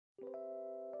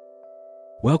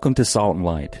Welcome to Salt and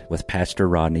Light with Pastor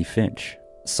Rodney Finch.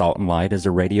 Salt and Light is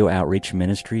a radio outreach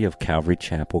ministry of Calvary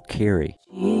Chapel, Cary.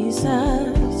 Jesus,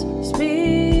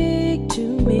 speak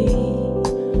to me.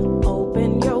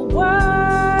 Open your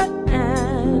word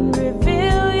and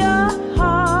reveal your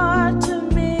heart to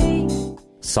me.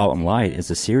 Salt and Light is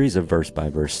a series of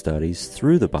verse-by-verse studies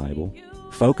through the Bible,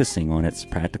 focusing on its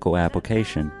practical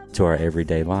application to our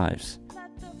everyday lives.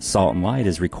 Salt and Light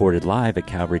is recorded live at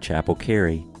Calvary Chapel,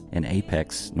 Cary in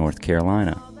Apex, North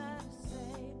Carolina.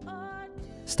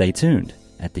 Stay tuned.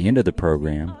 At the end of the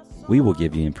program, we will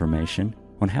give you information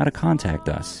on how to contact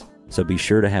us, so be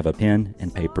sure to have a pen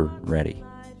and paper ready.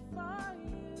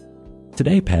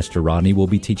 Today, Pastor Rodney will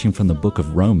be teaching from the book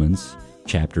of Romans,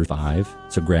 chapter 5,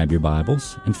 so grab your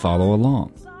Bibles and follow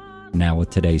along. Now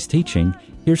with today's teaching,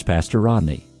 here's Pastor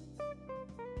Rodney.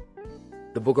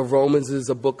 The book of Romans is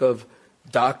a book of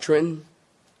doctrine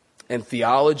and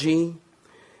theology,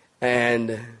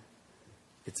 and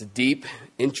it's a deep,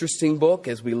 interesting book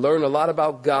as we learn a lot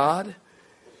about God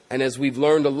and as we've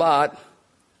learned a lot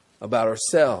about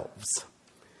ourselves.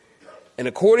 And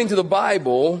according to the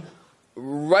Bible,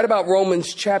 right about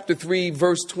Romans chapter 3,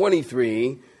 verse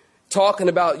 23, talking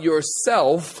about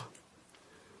yourself,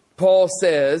 Paul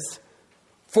says,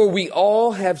 "For we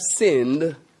all have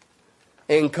sinned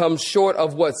and come short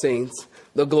of" what, saints?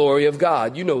 The glory of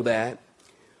God. You know that.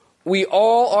 We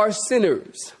all are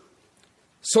sinners.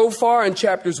 So far in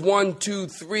chapters 1, 2,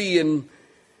 3, and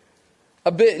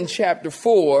a bit in chapter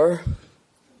 4,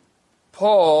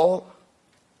 Paul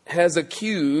has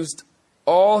accused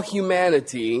all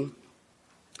humanity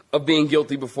of being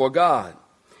guilty before God.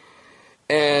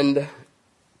 And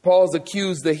Paul's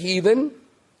accused the heathen,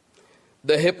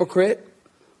 the hypocrite,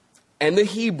 and the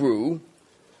Hebrew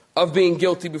of being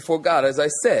guilty before God, as I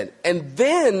said. And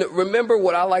then remember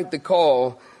what I like to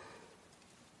call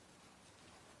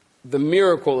the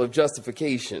miracle of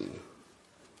justification.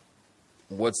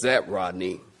 What's that,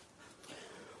 Rodney?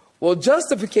 Well,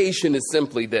 justification is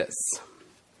simply this.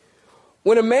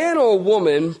 When a man or a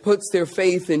woman puts their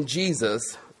faith in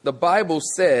Jesus, the Bible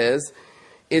says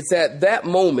it's at that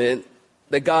moment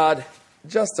that God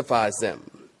justifies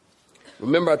them.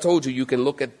 Remember, I told you can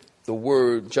look at the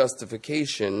word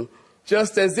justification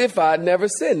just as if I'd never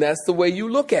sinned. That's the way you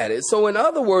look at it. So in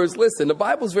other words, listen, the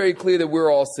Bible's very clear that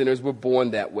we're all sinners. We're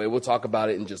born that way. We'll talk about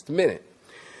it in just a minute.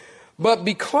 But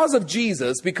because of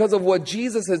Jesus, because of what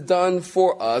Jesus has done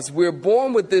for us, we're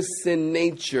born with this sin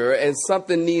nature and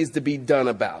something needs to be done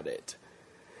about it.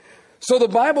 So the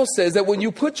Bible says that when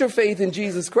you put your faith in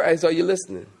Jesus Christ, are you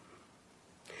listening?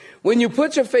 When you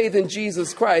put your faith in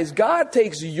Jesus Christ, God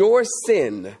takes your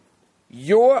sin,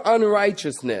 your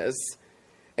unrighteousness,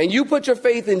 and you put your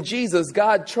faith in Jesus,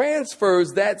 God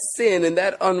transfers that sin and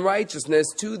that unrighteousness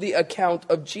to the account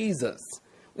of Jesus,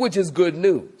 which is good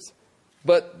news.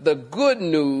 But the good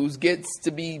news gets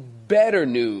to be better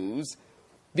news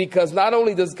because not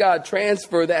only does God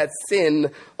transfer that sin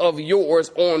of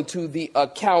yours onto the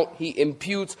account, he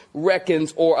imputes,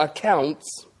 reckons, or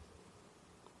accounts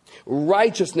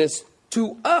righteousness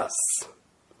to us.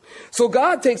 So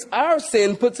God takes our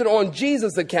sin, puts it on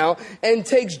Jesus' account, and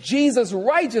takes Jesus'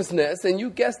 righteousness, and you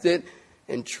guessed it,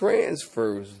 and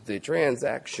transfers the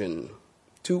transaction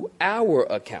to our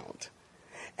account.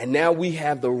 And now we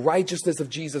have the righteousness of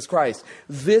Jesus Christ.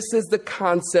 This is the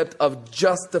concept of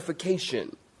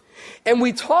justification. And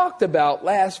we talked about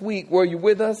last week, were you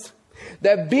with us?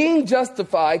 That being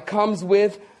justified comes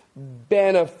with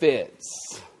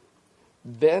benefits.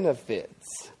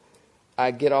 Benefits.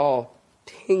 I get all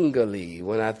tingly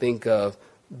when I think of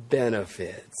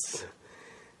benefits.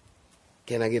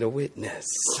 Can I get a witness?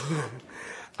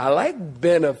 I like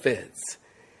benefits.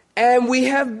 And we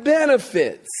have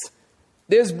benefits.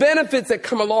 There's benefits that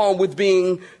come along with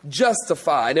being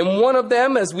justified. And one of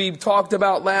them, as we talked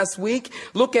about last week,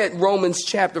 look at Romans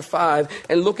chapter 5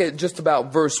 and look at just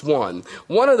about verse 1.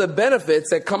 One of the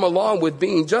benefits that come along with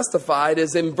being justified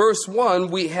is in verse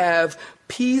 1, we have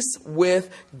peace with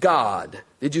God.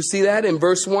 Did you see that in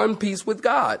verse 1? Peace with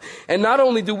God. And not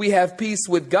only do we have peace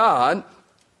with God,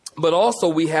 but also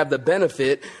we have the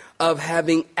benefit of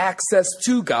having access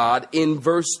to God in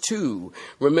verse 2.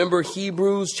 Remember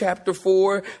Hebrews chapter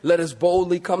 4, let us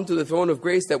boldly come to the throne of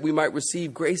grace that we might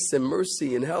receive grace and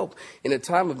mercy and help in a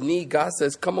time of need. God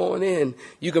says, come on in.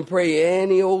 You can pray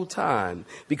any old time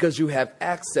because you have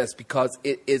access, because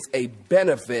it is a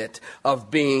benefit of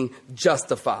being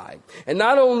justified. And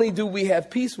not only do we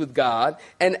have peace with God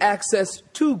and access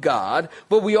to God,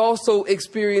 but we also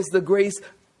experience the grace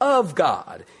of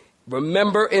God.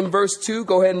 Remember in verse 2,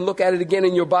 go ahead and look at it again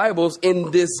in your Bibles.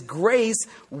 In this grace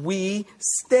we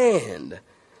stand.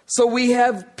 So we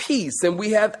have peace and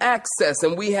we have access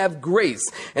and we have grace.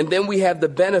 And then we have the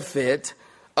benefit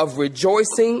of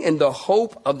rejoicing in the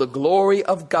hope of the glory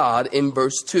of God in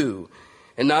verse 2.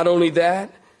 And not only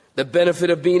that, the benefit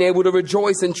of being able to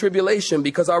rejoice in tribulation,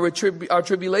 because our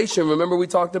tribulation, remember we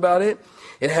talked about it?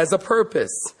 It has a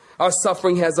purpose. Our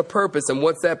suffering has a purpose. And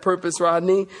what's that purpose,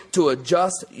 Rodney? To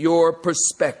adjust your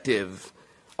perspective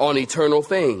on eternal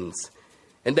things.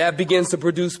 And that begins to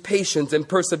produce patience and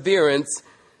perseverance.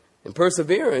 And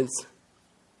perseverance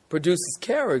produces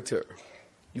character.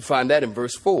 You find that in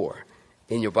verse 4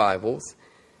 in your Bibles.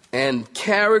 And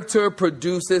character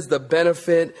produces the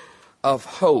benefit of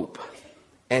hope.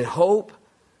 And hope,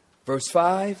 verse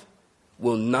 5,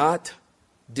 will not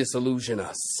disillusion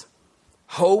us.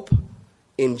 Hope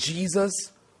in Jesus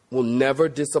will never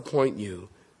disappoint you.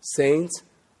 Saints,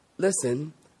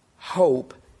 listen,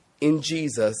 hope in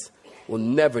Jesus will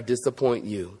never disappoint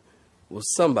you. Will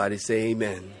somebody say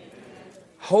amen?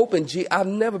 Hope in Jesus.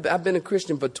 I've been a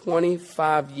Christian for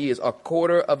 25 years, a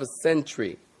quarter of a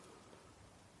century.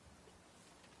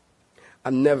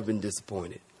 I've never been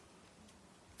disappointed.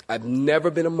 I've never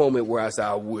been a moment where I say,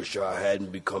 I wish I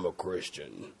hadn't become a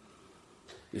Christian.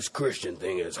 This Christian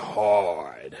thing is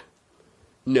hard.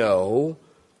 No,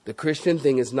 the Christian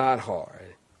thing is not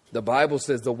hard. The Bible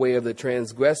says the way of the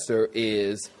transgressor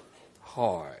is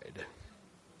hard.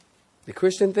 The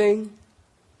Christian thing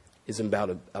is about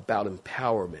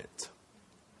empowerment.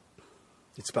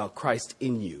 It's about Christ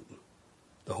in you,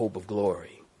 the hope of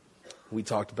glory. We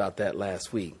talked about that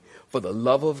last week. For the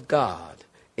love of God,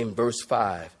 in verse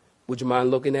 5, would you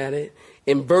mind looking at it?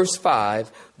 In verse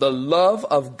 5, the love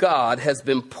of God has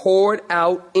been poured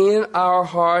out in our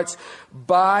hearts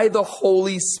by the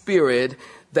Holy Spirit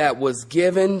that was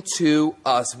given to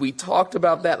us. We talked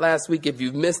about that last week. If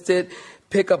you've missed it,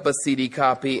 pick up a CD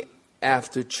copy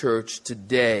after church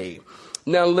today.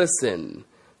 Now listen,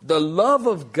 the love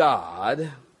of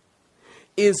God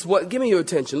is what, give me your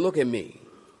attention, look at me.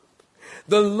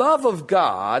 The love of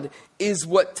God is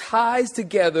what ties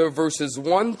together verses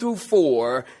 1 through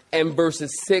 4 and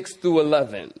verses 6 through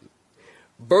 11.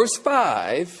 Verse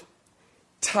 5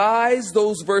 ties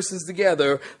those verses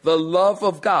together, the love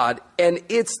of God. And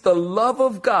it's the love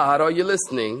of God, are you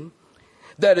listening,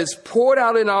 that is poured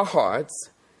out in our hearts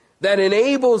that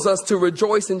enables us to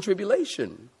rejoice in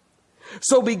tribulation.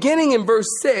 So beginning in verse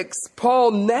 6,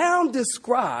 Paul now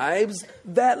describes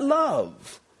that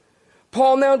love.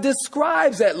 Paul now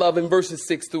describes that love in verses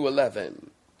 6 through 11.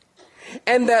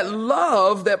 And that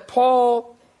love that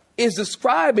Paul is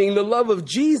describing, the love of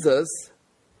Jesus,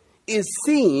 is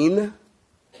seen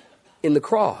in the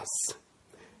cross.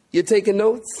 You're taking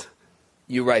notes?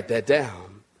 You write that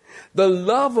down. The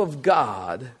love of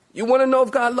God. You want to know if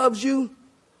God loves you?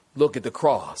 Look at the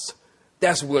cross.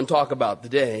 That's what we're going to talk about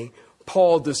today.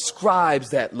 Paul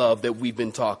describes that love that we've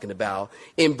been talking about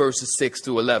in verses 6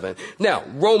 through 11. Now,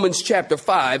 Romans chapter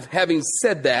 5, having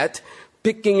said that,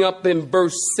 picking up in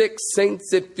verse 6,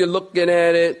 saints, if you're looking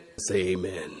at it, say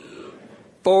amen.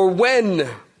 For when,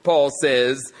 Paul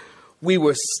says, we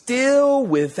were still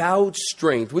without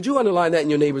strength. Would you underline that in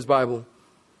your neighbor's Bible?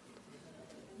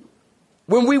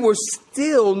 When we were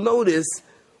still, notice,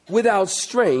 without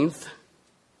strength,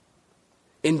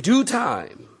 in due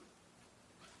time,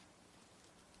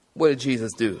 what did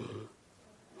Jesus do?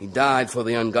 He died for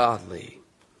the ungodly.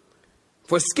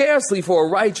 For scarcely for a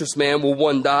righteous man will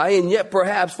one die, and yet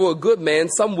perhaps for a good man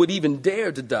some would even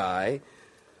dare to die.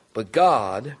 But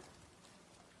God,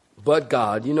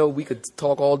 you know, we could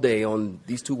talk all day on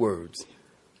these two words.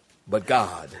 But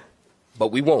God,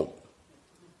 but we won't,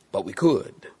 but we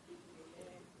could.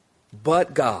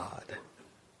 But God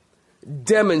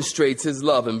demonstrates his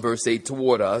love in verse 8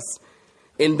 toward us,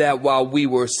 in that while we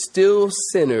were still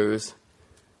sinners,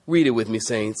 read it with me,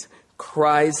 saints,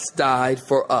 Christ died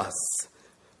for us.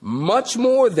 Much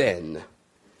more then,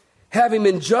 having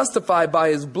been justified by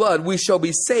his blood, we shall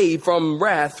be saved from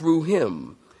wrath through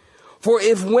him. For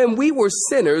if when we were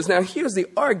sinners, now here's the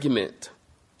argument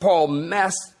Paul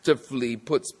masterfully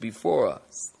puts before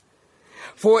us.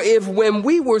 For if when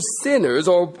we were sinners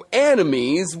or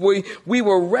enemies, we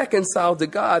were reconciled to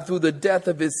God through the death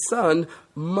of his son,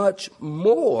 much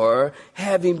more,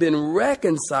 having been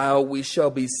reconciled, we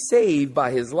shall be saved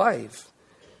by his life.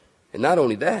 And not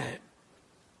only that,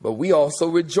 but we also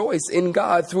rejoice in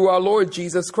God through our Lord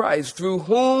Jesus Christ, through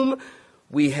whom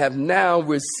we have now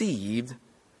received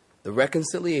the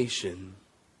reconciliation.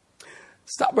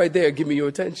 Stop right there. Give me your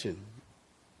attention.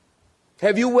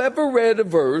 Have you ever read a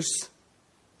verse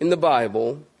in the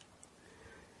Bible,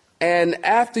 and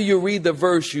after you read the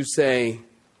verse, you say,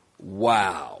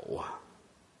 wow?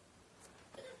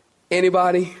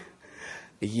 Anybody?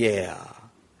 Yeah,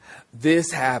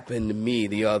 this happened to me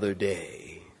the other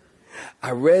day.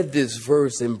 I read this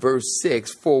verse in verse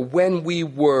 6, for when we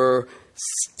were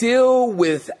still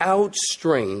without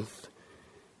strength,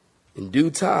 in due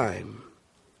time,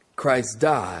 Christ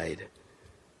died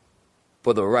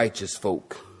for the righteous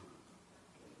folk.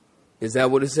 Is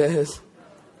that what it says?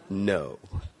 No.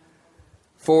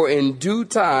 For in due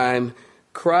time,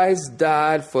 Christ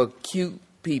died for cute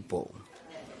people.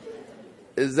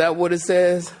 Is that what it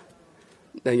says?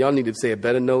 Now, y'all need to say a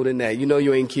better no than that. You know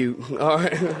you ain't cute. All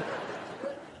right.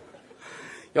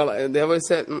 Y'all ever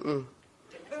said,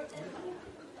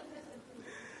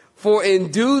 For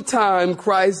in due time,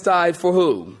 Christ died for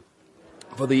who?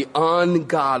 For the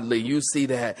ungodly. You see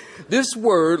that? This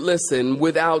word, listen,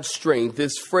 without strength,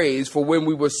 this phrase, for when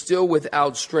we were still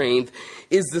without strength,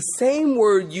 is the same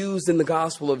word used in the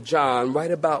Gospel of John,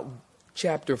 right about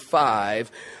chapter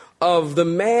 5, of the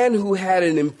man who had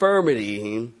an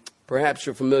infirmity. Perhaps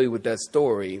you're familiar with that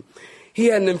story. He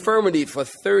had an infirmity for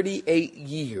 38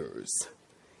 years.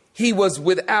 He was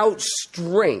without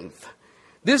strength.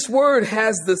 This word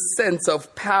has the sense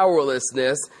of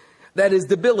powerlessness that is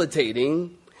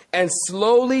debilitating and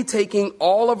slowly taking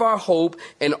all of our hope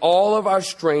and all of our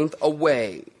strength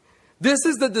away. This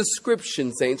is the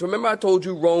description, saints. Remember I told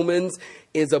you Romans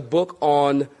is a book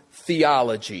on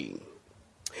theology.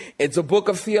 It's a book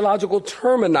of theological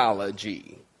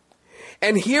terminology.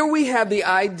 And here we have the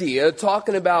idea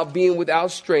talking about being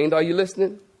without strength. Are you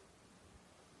listening?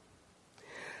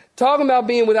 Talking about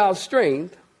being without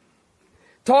strength.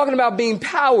 Talking about being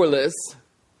powerless.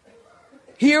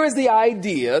 Here is the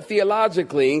idea,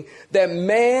 theologically, that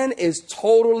man is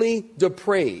totally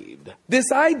depraved.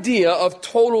 This idea of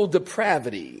total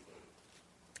depravity,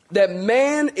 that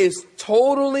man is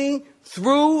totally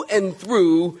through and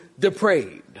through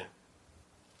depraved.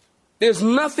 There's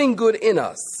nothing good in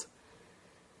us.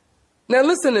 Now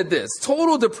listen to this.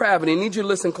 Total depravity, I need you to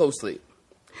listen closely.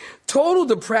 Total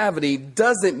depravity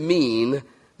doesn't mean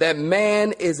that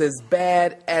man is as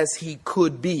bad as he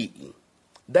could be.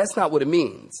 That's not what it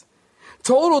means.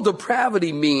 Total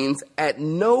depravity means at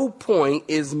no point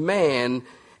is man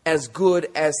as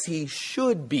good as he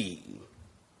should be.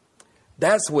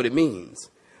 That's what it means.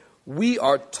 We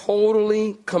are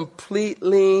totally,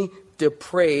 completely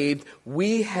depraved.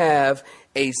 We have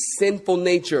a sinful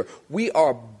nature. We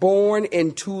are born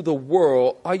into the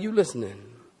world. Are you listening?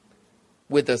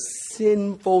 With a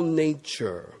sinful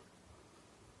nature.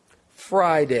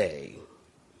 Friday,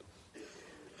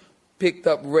 picked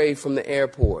up Ray from the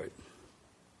airport.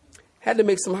 Had to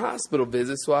make some hospital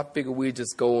visits, so I figured we'd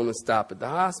just go on and stop at the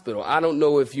hospital. I don't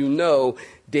know if you know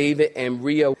David and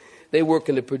Rhea. They work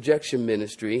in the projection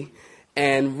ministry.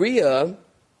 And Rhea,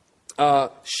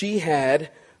 she had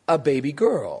a baby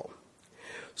girl.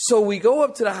 So we go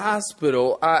up to the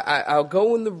hospital. I'll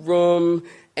go in the room,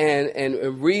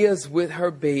 and Rhea's with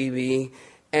her baby.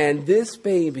 And this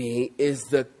baby is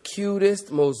the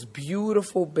cutest, most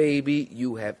beautiful baby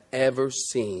you have ever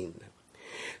seen.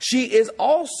 She is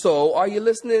also, are you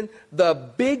listening, the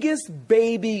biggest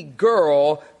baby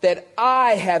girl that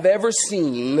I have ever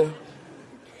seen.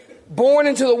 Born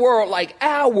into the world like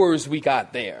hours we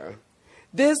got there.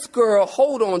 This girl,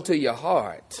 hold on to your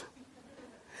heart.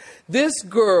 This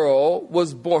girl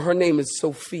was born, her name is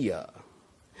Sophia.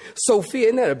 Sophia,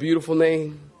 isn't that a beautiful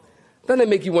name? Doesn't it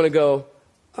make you want to go,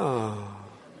 oh.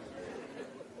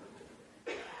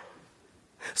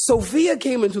 Sophia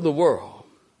came into the world,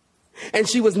 and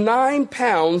she was 9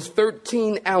 pounds,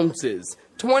 13 ounces,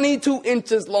 22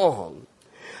 inches long.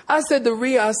 I said to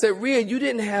Rhea, Rhea, you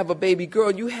didn't have a baby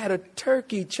girl, you had a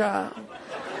turkey child.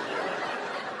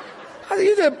 I said,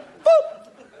 you just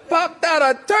boop, popped out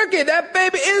a turkey. That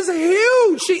baby is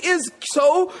huge. She is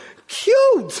so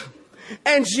cute.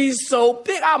 And she's so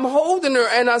big. I'm holding her,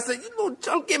 and I said, you little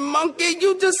chunky monkey,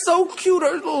 you just so cute.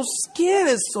 Her little skin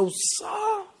is so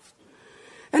soft.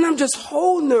 And I'm just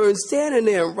holding her and standing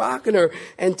there and rocking her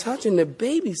and touching the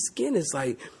baby's skin. It's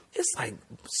like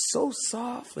so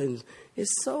soft, and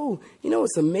it's so,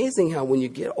 it's amazing how when you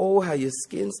get old, how your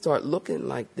skin start looking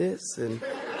like this. And,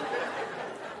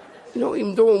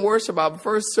 even during worship, our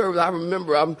first service, I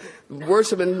remember I'm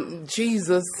worshiping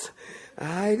Jesus.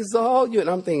 I exalt you. And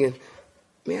I'm thinking,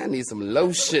 man, I need some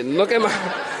lotion. Look at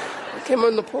I came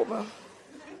on the pulpit.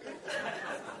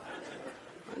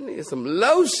 I need some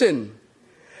lotion.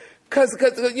 Because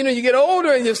you get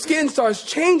older and your skin starts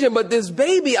changing. But this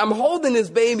baby, I'm holding this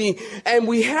baby, and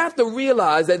we have to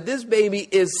realize that this baby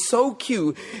is so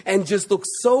cute and just looks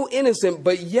so innocent.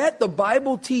 But yet the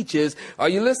Bible teaches, are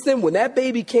you listening? When that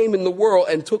baby came in the world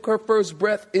and took her first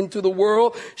breath into the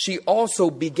world, she also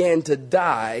began to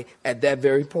die at that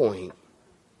very point.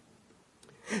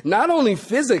 Not only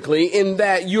physically, in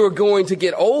that you're going to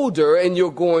get older and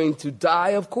you're going to die.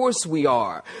 Of course we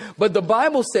are. But the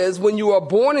Bible says when you are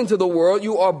born into the world,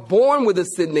 you are born with a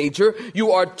sin nature.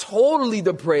 You are totally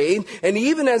depraved. And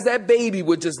even as that baby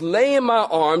would just lay in my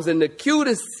arms and the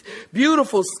cutest,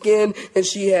 beautiful skin, and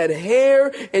she had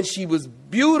hair and she was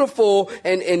beautiful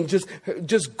and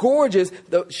just gorgeous,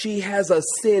 she has a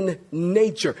sin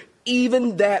nature.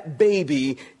 Even that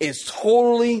baby is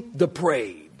totally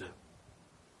depraved.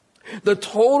 The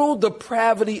total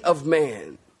depravity of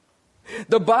man.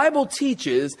 The Bible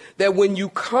teaches that when you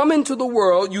come into the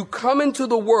world, you come into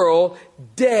the world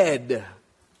dead.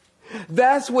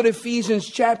 That's what Ephesians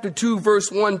chapter 2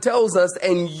 verse 1 tells us.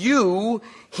 And you,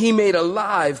 he made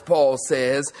alive, Paul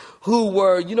says, who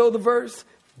were, you know the verse?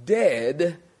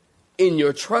 Dead in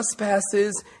your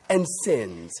trespasses and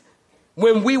sins.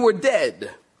 When we were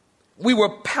dead, we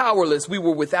were powerless. We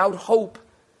were without hope.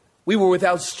 We were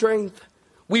without strength.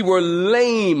 We were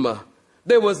lame.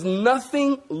 There was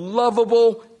nothing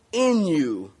lovable in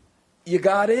you. You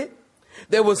got it?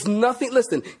 There was nothing.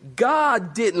 Listen,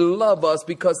 God didn't love us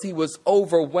because he was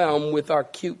overwhelmed with our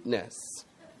cuteness.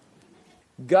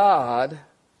 God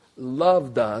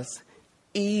loved us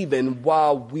even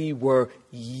while we were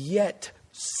yet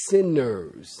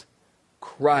sinners.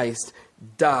 Christ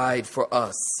died for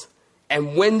us.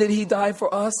 And when did he die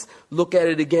for us? Look at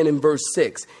it again in verse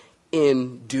 6.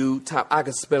 In due time. I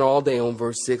could spend all day on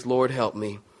verse 6. Lord, help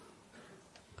me.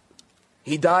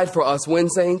 He died for us when,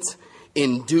 saints?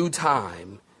 In due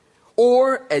time.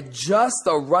 Or at just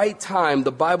the right time.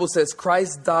 The Bible says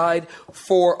Christ died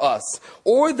for us.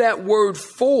 Or that word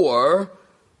for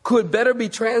could better be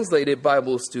translated,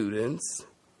 Bible students,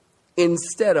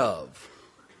 instead of.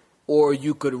 Or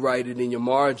you could write it in your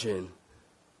margin,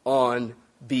 on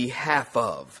behalf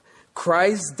of.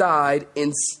 Christ died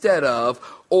instead of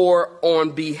or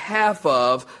on behalf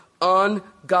of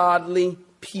ungodly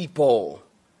people.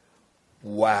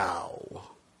 Wow.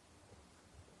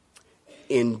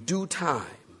 In due time.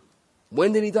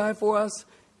 When did he die for us?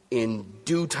 In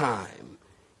due time.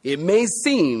 It may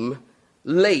seem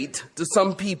late to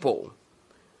some people,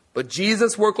 but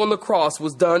Jesus' work on the cross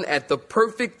was done at the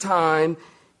perfect time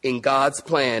in God's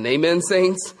plan. Amen,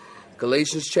 saints?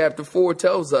 Galatians chapter 4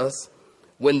 tells us,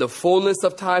 when the fullness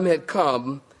of time had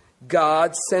come,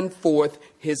 God sent forth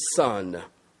his son.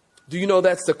 Do you know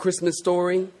that's the Christmas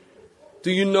story?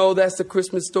 Do you know that's the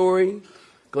Christmas story?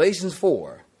 Galatians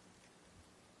 4.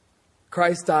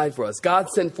 Christ died for us. God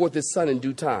sent forth his son in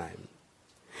due time.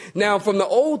 Now, from the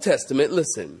Old Testament,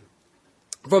 listen.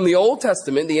 From the Old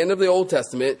Testament, the end of the Old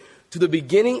Testament, to the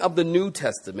beginning of the New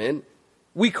Testament,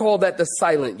 we call that the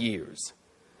silent years.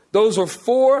 Those were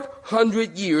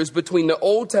 400 years between the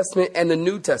Old Testament and the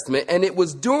New Testament. And it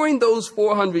was during those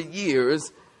 400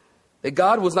 years that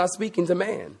God was not speaking to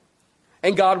man.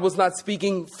 And God was not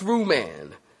speaking through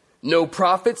man. No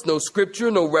prophets, no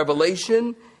scripture, no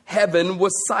revelation. Heaven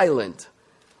was silent.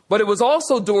 But it was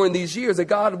also during these years that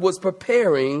God was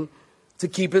preparing to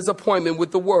keep his appointment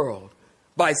with the world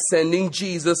by sending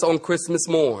Jesus on Christmas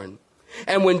morn.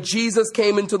 And when Jesus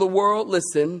came into the world,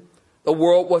 listen, the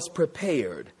world was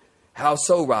prepared. How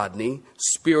so, Rodney?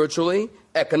 Spiritually,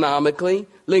 economically,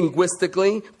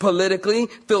 linguistically, politically,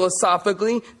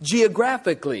 philosophically,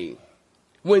 geographically.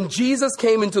 When Jesus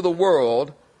came into the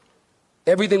world,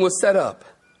 everything was set up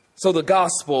so the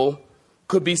gospel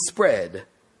could be spread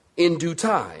in due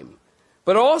time.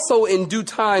 But also in due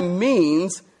time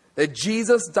means that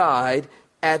Jesus died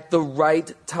at the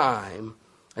right time.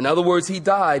 In other words, he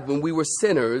died when we were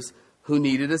sinners who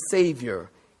needed a savior.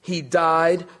 He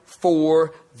died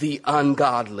for the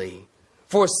ungodly.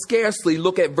 For scarcely,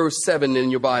 look at verse 7 in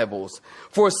your Bibles.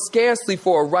 For scarcely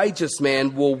for a righteous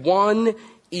man will one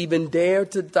even dare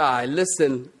to die.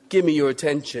 Listen, give me your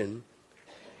attention.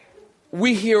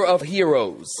 We hear of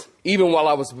heroes. Even while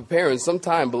I was preparing,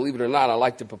 sometime, believe it or not, I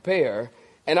like to prepare,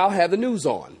 and I'll have the news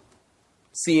on.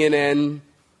 CNN,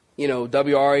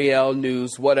 WRAL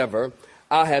news, whatever.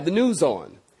 I'll have the news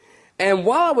on. And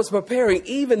while I was preparing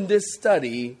even this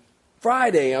study,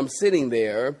 Friday, I'm sitting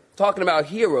there talking about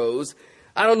heroes.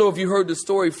 I don't know if you heard the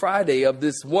story Friday of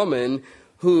this woman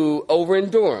who over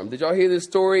in Durham. Did y'all hear this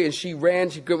story? And she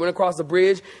went across the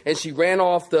bridge and she ran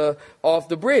off the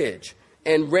bridge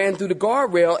and ran through the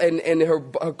guardrail and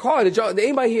her car. Did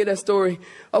anybody hear that story?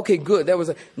 Okay, good.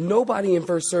 Nobody in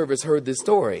first service heard this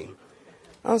story.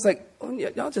 I was like, oh,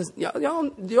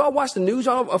 y'all watch the news?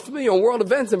 Y'all are familiar on world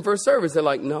events in first service? They're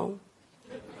like, no,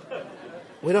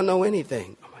 we don't know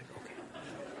anything. I'm like, okay,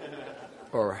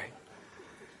 all right.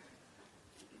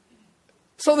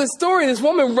 So this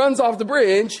woman runs off the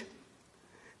bridge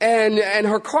and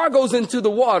her car goes into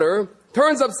the water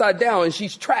turns upside down, and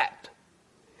she's trapped.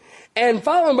 And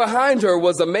following behind her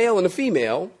was a male and a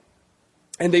female.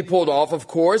 And they pulled off, of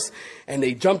course, and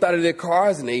they jumped out of their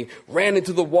cars and they ran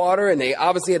into the water, and they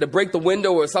obviously had to break the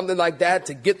window or something like that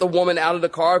to get the woman out of the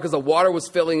car because the water was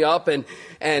filling up, and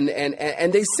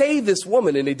they saved this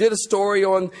woman. And they did a story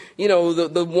on,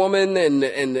 the woman and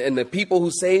the people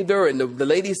who saved her. And the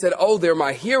lady said, "Oh, they're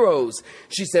my heroes."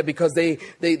 She said, because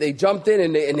they jumped in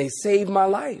and they saved my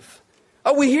life.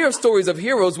 Oh, we hear stories of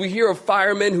heroes. We hear of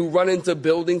firemen who run into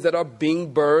buildings that are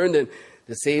being burned and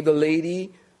to save the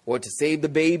lady or to save the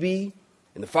baby.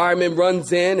 And the fireman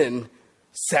runs in and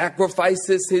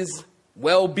sacrifices his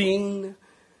well-being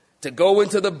to go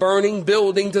into the burning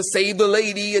building to save the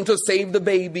lady and to save the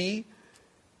baby.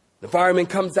 The fireman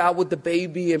comes out with the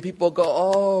baby and people go,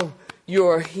 "Oh,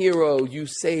 you're a hero. You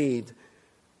saved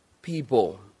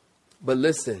people." But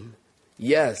listen,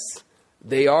 yes,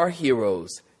 they are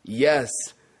heroes. Yes,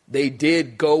 they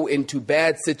did go into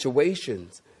bad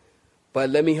situations. But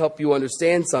let me help you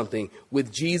understand something.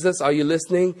 With Jesus, are you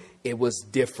listening? It was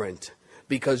different.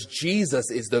 Because Jesus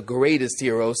is the greatest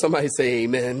hero. Somebody say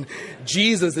amen.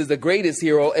 Jesus is the greatest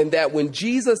hero. And that when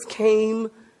Jesus came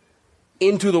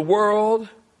into the world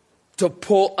to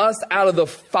pull us out of the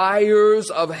fires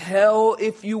of hell,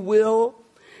 if you will,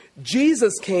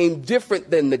 Jesus came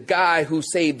different than the guy who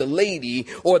saved the lady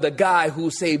or the guy who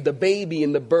saved the baby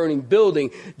in the burning building.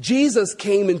 Jesus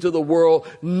came into the world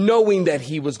knowing that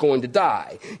he was going to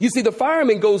die. You see, the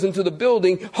fireman goes into the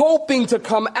building hoping to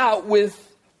come out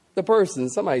with the person.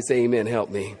 Somebody say amen, help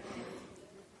me.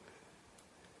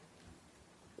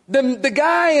 The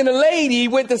guy and the lady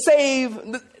went to save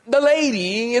the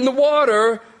lady in the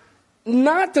water,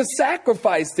 not to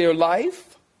sacrifice their life,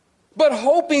 but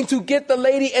hoping to get the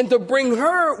lady and to bring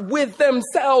her with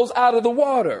themselves out of the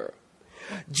water.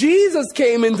 Jesus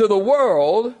came into the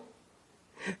world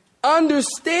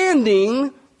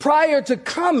understanding prior to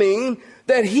coming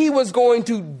that he was going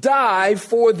to die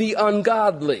for the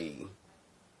ungodly.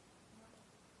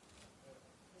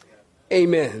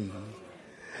 Amen.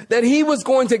 That he was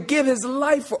going to give his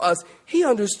life for us. He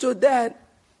understood that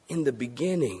in the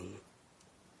beginning.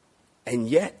 And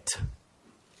yet,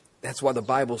 that's why the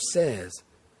Bible says,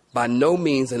 by no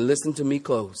means, and listen to me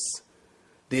close,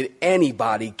 did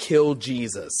anybody kill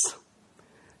Jesus.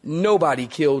 Nobody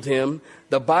killed him.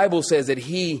 The Bible says that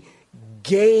he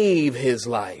gave his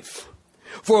life.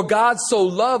 For God so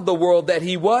loved the world that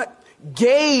he what?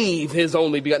 Gave his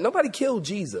only begotten. Nobody killed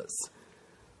Jesus.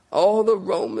 All the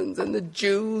Romans and the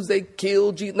Jews, they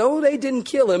killed Jesus. No, they didn't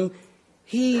kill him.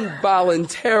 He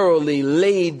voluntarily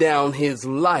laid down his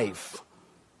life.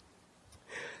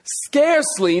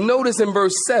 Scarcely, notice in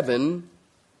verse 7,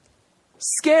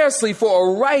 scarcely for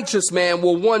a righteous man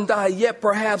will one die, yet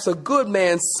perhaps a good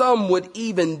man some would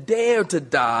even dare to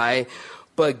die.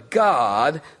 But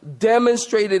God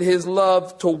demonstrated his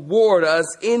love toward us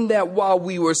in that while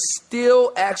we were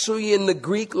still, actually in the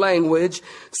Greek language,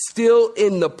 still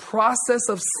in the process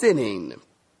of sinning,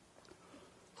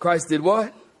 Christ did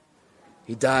what?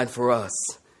 He died for us.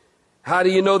 How do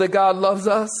you know that God loves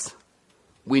us?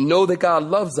 We know that God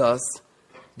loves us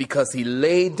because he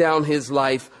laid down his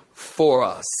life for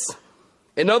us.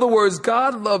 In other words,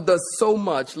 God loved us so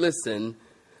much, listen,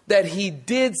 that he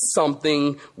did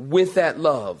something with that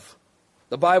love.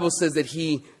 The Bible says that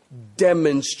he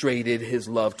demonstrated his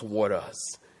love toward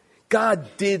us. God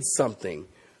did something.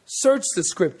 Search the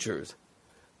scriptures.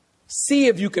 See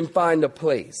if you can find a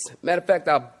place. Matter of fact,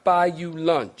 I'll buy you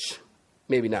lunch.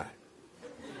 Maybe not.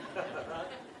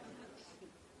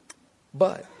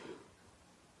 But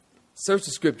search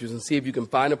the scriptures and see if you can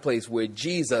find a place where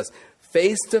Jesus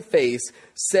face to face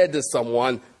said to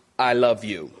someone, "I love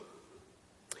you."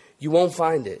 You won't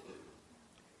find it.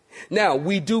 Now,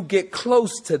 we do get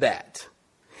close to that.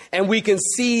 And we can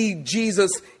see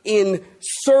Jesus in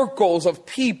circles of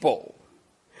people.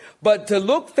 But to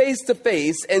look face to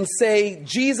face and say,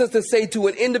 Jesus to say to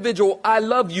an individual, "I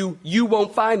love you," you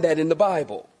won't find that in the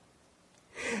Bible.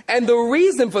 And the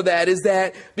reason for that is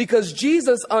that because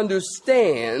Jesus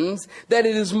understands that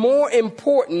it is more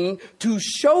important to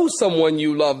show someone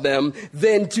you love them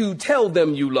than to tell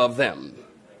them you love them.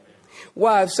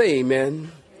 Wives, say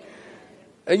amen.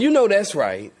 And you know that's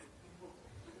right.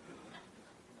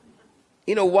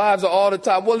 You know, wives are all the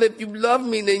time, "Well, if you love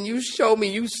me, then you show me,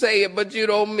 you say it, but you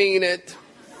don't mean it."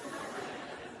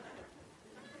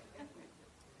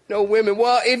 No, women,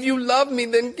 "Well, if you love me,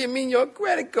 then give me your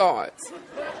credit cards.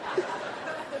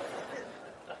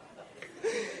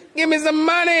 Give me some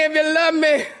money if you love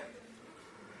me."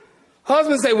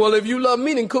 Husbands say, "Well, if you love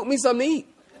me, then cook me something to eat."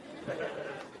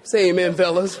 Say amen,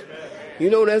 fellas. You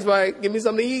know that's right. Give me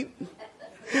something to eat.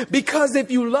 Because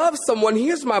if you love someone,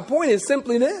 here's my point, is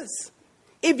simply this.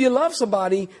 If you love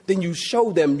somebody, then you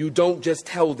show them, you don't just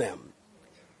tell them.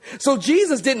 So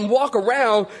Jesus didn't walk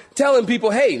around telling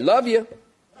people, hey, love you.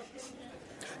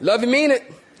 Love you, mean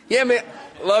it. Yeah, man,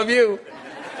 love you.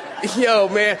 Yo,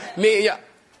 man, me, yeah,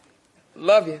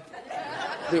 love you.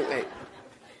 Dude, hey.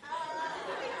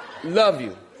 Love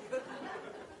you.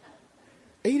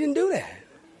 He didn't do that.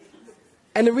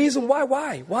 And the reason why,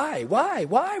 Rodney?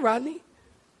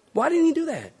 Why didn't he do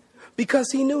that?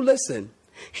 Because he knew, listen,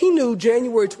 he knew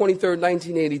January 23rd,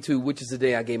 1982, which is the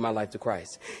day I gave my life to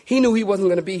Christ. He knew he wasn't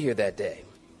going to be here that day.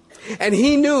 And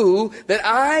he knew that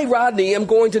I, Rodney, am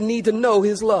going to need to know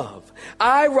his love.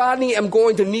 I, Rodney, am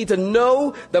going to need to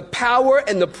know the power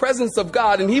and the presence of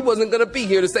God. And he wasn't going to be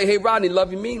here to say, hey, Rodney,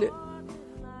 love you, mean it.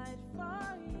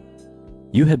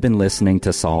 You have been listening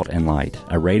to Salt and Light,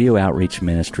 a radio outreach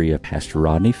ministry of Pastor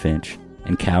Rodney Finch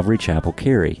and Calvary Chapel,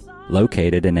 Cary,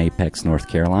 located in Apex, North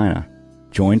Carolina.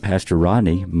 Join Pastor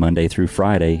Rodney Monday through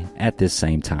Friday at this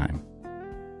same time.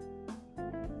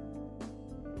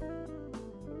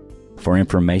 For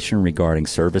information regarding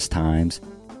service times,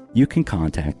 you can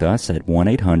contact us at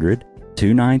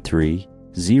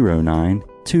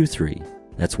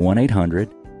 1-800-293-0923. That's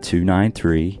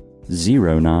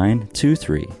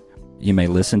 1-800-293-0923. You may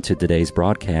listen to today's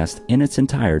broadcast in its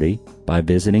entirety by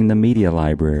visiting the media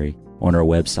library on our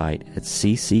website at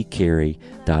cccary.org.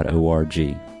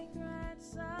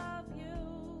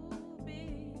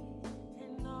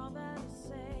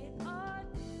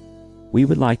 We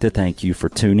would like to thank you for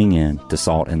tuning in to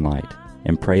Salt and Light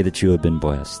and pray that you have been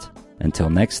blessed. Until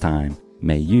next time,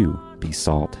 may you be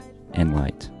salt and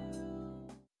light.